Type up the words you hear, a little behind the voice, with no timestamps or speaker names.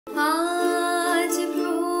আজ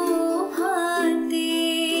প্রভাতে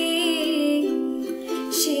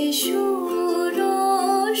সে সুর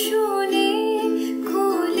শুনে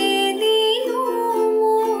খুলে দিল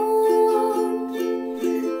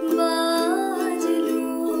বাজলো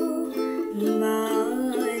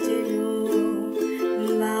বাজলো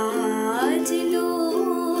বাজলো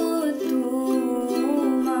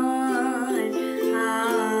তোমার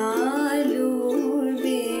আলোর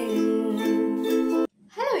Benu.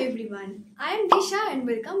 Hello everyone, I am Disha and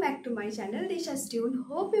welcome back to my channel dishastune.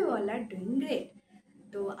 Hope you all are doing great.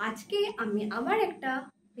 তো আজকে আমি আবার একটা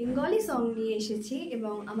বেঙ্গলি সং নিয়ে এসেছি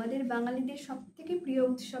এবং আমাদের বাঙালিদের সবথেকে প্রিয়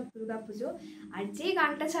উৎসব দুর্গাপুজো। আর যে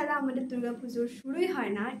গানটা ছাড়া আমাদের দুর্গাপুজোর শুরুই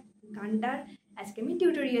হয় না, গানটার আজকে আমি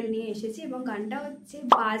টিউটোরিয়াল নিয়ে এসেছি এবং গানটা হচ্ছে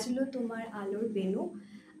বাজলো তোমার আলোর বেনু।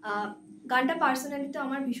 গানটা পার্সোনালি তো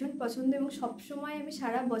আমার ভীষণ পছন্দ এবং সবসময় আমি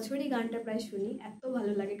সারা বছরই গানটা প্রায় শুনি, এত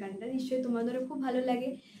ভালো লাগে গানটা। নিশ্চয়ই তোমাদেরও খুব ভালো লাগে,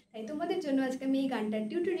 তাই তোমাদের জন্য আজকে আমি এই গানটার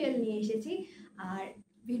টিউটোরিয়াল নিয়ে এসেছি। আর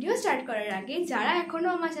ভিডিও স্টার্ট করার আগে যারা এখনও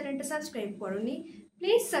আমার চ্যানেলটা সাবস্ক্রাইব করোনি,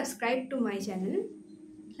 please subscribe to my channel,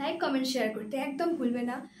 like comment share করতে একদম ভুলবে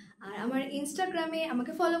না। আর আমার ইনস্টাগ্রামে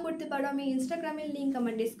আমাকে ফলো করতে পারো, আমি ইনস্টাগ্রামের লিঙ্ক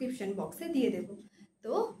আমার ডিসক্রিপশন বক্সে দিয়ে দেবো।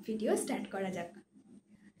 তো ভিডিও স্টার্ট করা যাক।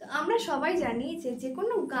 তো আমরা সবাই জানি যে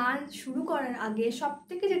কোনো গান শুরু করার আগে সব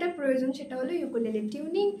থেকে যেটা প্রয়োজন সেটা হলো ukulele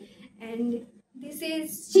tuning, and this is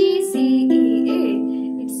GCEA,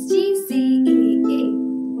 it's GCEA।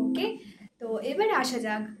 ওকে, তো এবারে আসা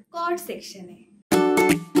যাক কর্ড সেকশনে।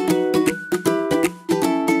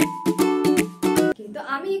 তো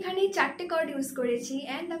আমি এখানে 4টে কর্ড ইউজ করেছি,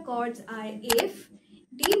 and the chords R F,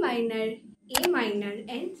 D minor, A minor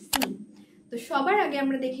and C। তো সবার আগে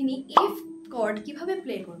আমরা দেখে নিই F কর্ড কিভাবে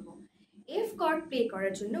প্লে করব। F কর্ড প্লে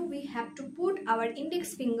করার জন্য we have to put our index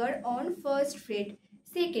finger on first fret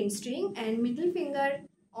second string and middle finger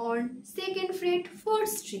on second fret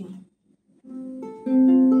fourth string.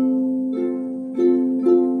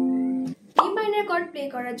 E minor cord play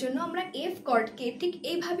করার জন্য আমরা F কর্ডকে ঠিক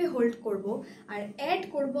এইভাবে hold করব আর অ্যাড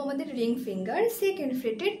করব আমাদের ring finger second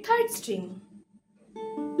ফ্রেটের third string.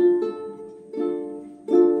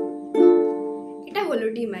 এটা হলো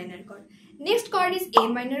D minor cord. Next chord is A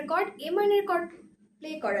minor chord. A minor chord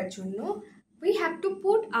play করার জন্য we have to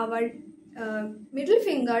put our middle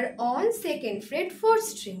finger on second fret fourth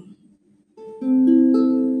string.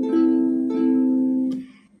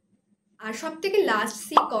 আর সবথেকে last C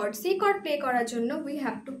chord play করার জন্য we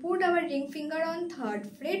have to put our ring finger on third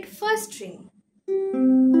fret first string.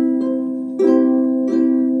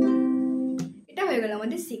 এটা হয়ে গেল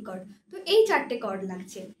আমাদের C chord। তো এই 4টে chord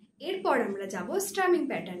লাগছে। এরপর আমরা যাব স্ট্রামিং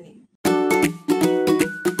প্যাটার্নে।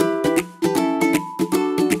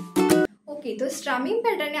 ওকে, তো স্ট্রামিং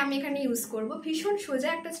প্যাটার্নে আমি এখানে ইউজ করব ভীষণ সোজা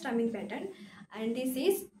একটা strumming pattern, and this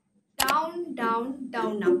is down down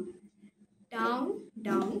down up, down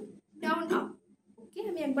down down up. ওকে,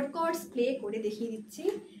 আমি একবার কর্ডস প্লে করে দেখিয়ে দিচ্ছি।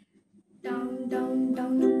 Down down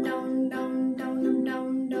down down down down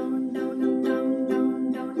down down down down down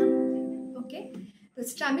down. ওকে, তো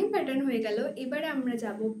স্ট্রামিং প্যাটার্ন হয়ে গেল। এবারে আমরা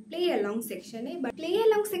যাব প্লে অ্যালং সেকশনে। বা প্লে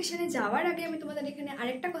অ্যালং সেকশনে যাওয়ার আগে আমি তোমাদের এখানে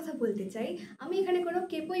আরেকটা কথা বলতে চাই, আমি এখানে কোনো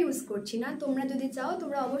কেপো ইউজ করছি না। তোমরা যদি চাও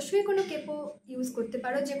তোমরা অবশ্যই কোনো কেপো ইউজ করতে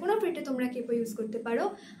পারো, যে কোনো ফ্রেটে তোমরা কেপো ইউজ করতে পারো।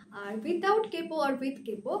 আর without capo R with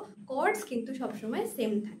capo chords কিন্তু সবসময়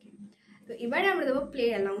সেম থাকে। তো এবারে আমরা দেবো প্লে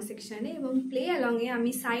অ্যালং সেকশনে, এবং প্লে অ্যালংয়ে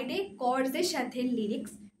আমি সাইডে কর্ডসের সাথে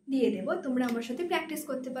লিরিক্স দিয়ে দেবো। তোমরা আমার সাথে প্র্যাকটিস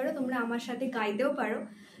করতে পারো, তোমরা আমার সাথে গাইতেও পারো।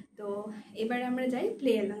 তো এবারে আমরা যাই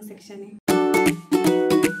প্লে অ্যালং সেকশনে।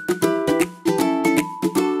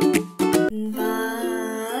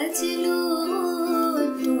 বাজলো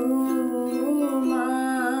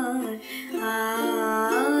তোমার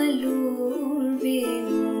আলোর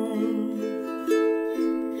বেনু,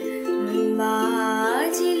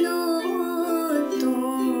 বাজলো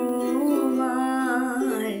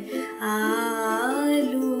তোমার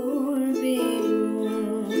আলোর বেনু,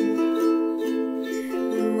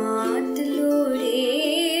 মাতলো রে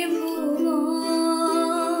ভুবন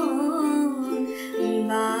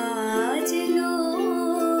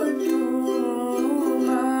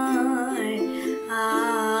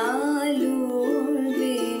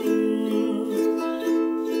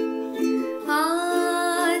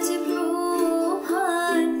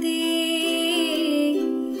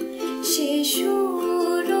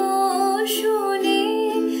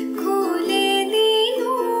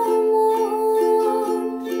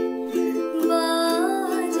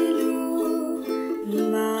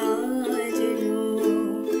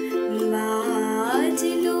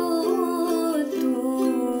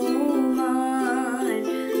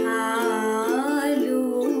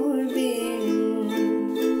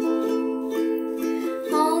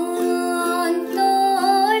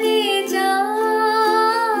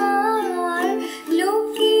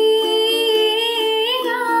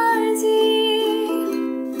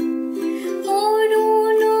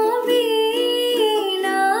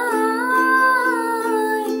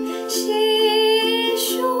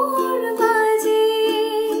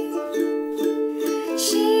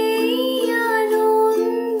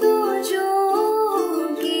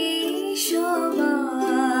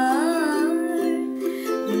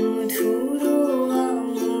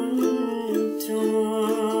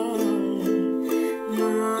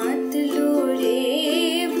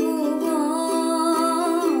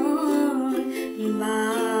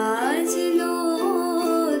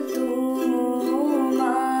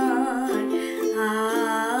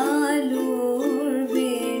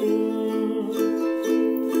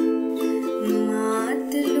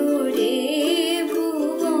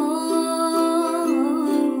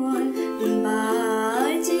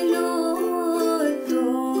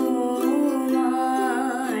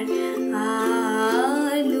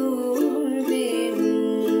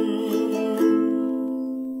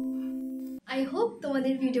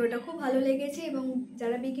তোমাদের ভিডিওটা খুব ভালো লেগেছে এবং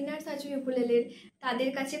যারা বিগিনার্স আছে উকুলেলের তাদের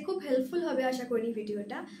কাছে খুব হেল্পফুল হবে আশা করি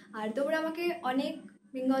ভিডিওটা। আর তোমরা আমাকে অনেক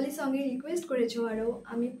বেঙ্গলি সঙ্গে রিকোয়েস্ট করেছো, আরও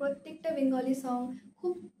আমি প্রত্যেকটা বেঙ্গলি সং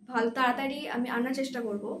খুব ভালো তাড়াতাড়ি আমি আনার চেষ্টা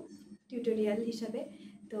করব টিউটোরিয়াল হিসাবে।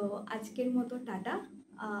 তো আজকের মতো টাটা,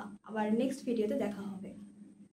 আবার নেক্সট ভিডিওতে দেখা হবে।